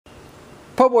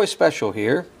Poboyspecial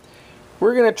here.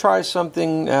 We're going to try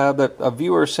something that a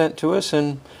viewer sent to us,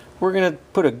 and we're going to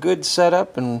put a good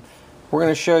setup, and we're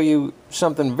going to show you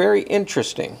something very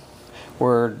interesting.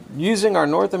 We're using our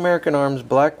North American Arms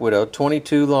Black Widow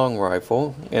 22 long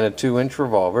rifle and a 2-inch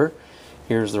revolver.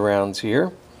 Here's the rounds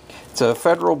here. It's a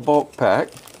Federal bulk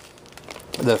pack.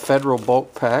 The Federal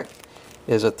bulk pack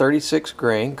is a 36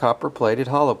 grain copper plated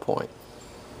hollow point.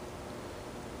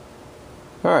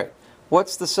 Alright,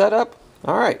 what's the setup?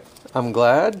 Alright, I'm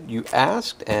glad you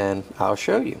asked, and I'll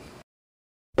show you.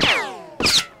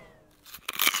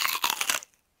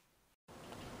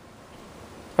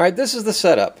 Alright, this is the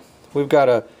setup. We've got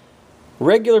a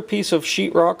regular piece of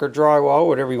sheetrock or drywall,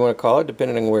 whatever you want to call it,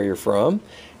 depending on where you're from.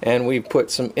 And we've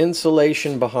put some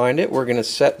insulation behind it. We're going to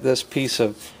set this piece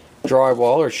of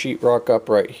drywall or sheetrock up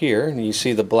right here. And you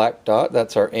see the black dot,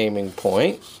 that's our aiming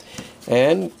point.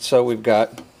 And so we've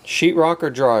got sheetrock or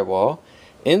drywall,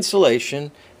 insulation,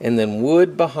 and then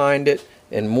wood behind it,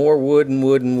 and more wood and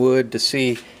wood and wood to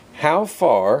see how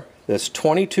far this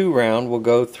 22 round will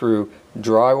go through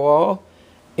drywall,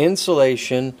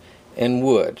 insulation, and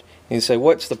wood. And you say,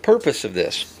 what's the purpose of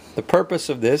this? The purpose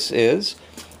of this is,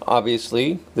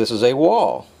 obviously, this is a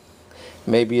wall.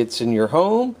 Maybe it's in your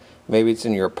home, maybe it's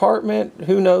in your apartment,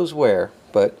 who knows where.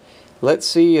 But let's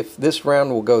see if this round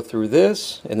will go through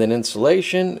this, and then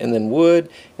insulation, and then wood,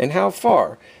 and how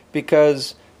far.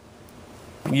 Because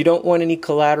you don't want any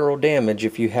collateral damage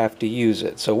if you have to use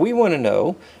it. So we want to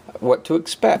know what to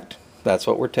expect. That's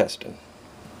what we're testing.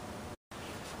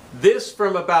 This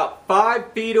from about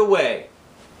 5 feet away.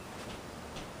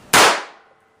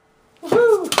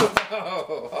 Woo!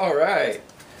 All right.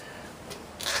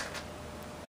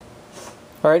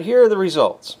 All right, here are the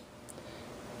results.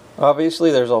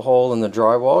 Obviously, there's a hole in the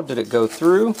drywall. Did it go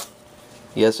through?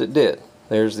 Yes, it did.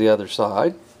 There's the other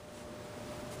side.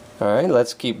 All right,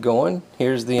 let's keep going.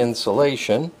 Here's the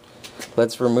insulation.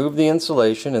 Let's remove the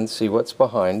insulation and see what's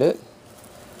behind it.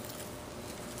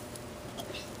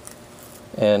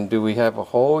 And do we have a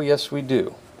hole? Yes, we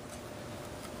do.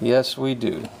 Yes, we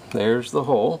do. There's the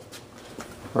hole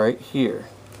right here.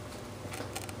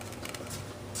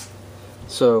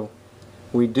 So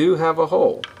we do have a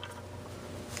hole.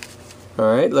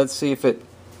 All right, let's see if it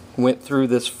went through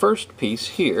this first piece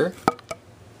here.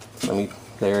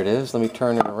 There it is. Let me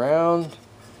turn it around.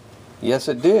 Yes,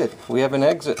 it did. We have an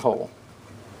exit hole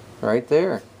right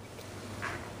there.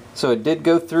 So it did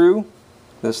go through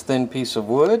this thin piece of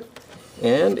wood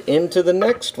and into the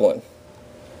next one.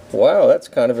 Wow, that's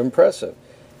kind of impressive.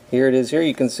 Here it is here.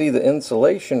 You can see the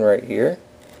insulation right here.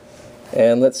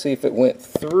 And let's see if it went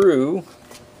through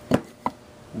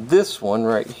this one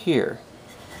right here.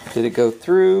 Did it go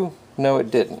through? No,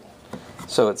 it didn't.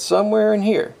 So it's somewhere in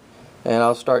here. And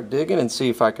I'll start digging and see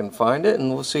if I can find it,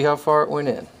 and we'll see how far it went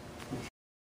in.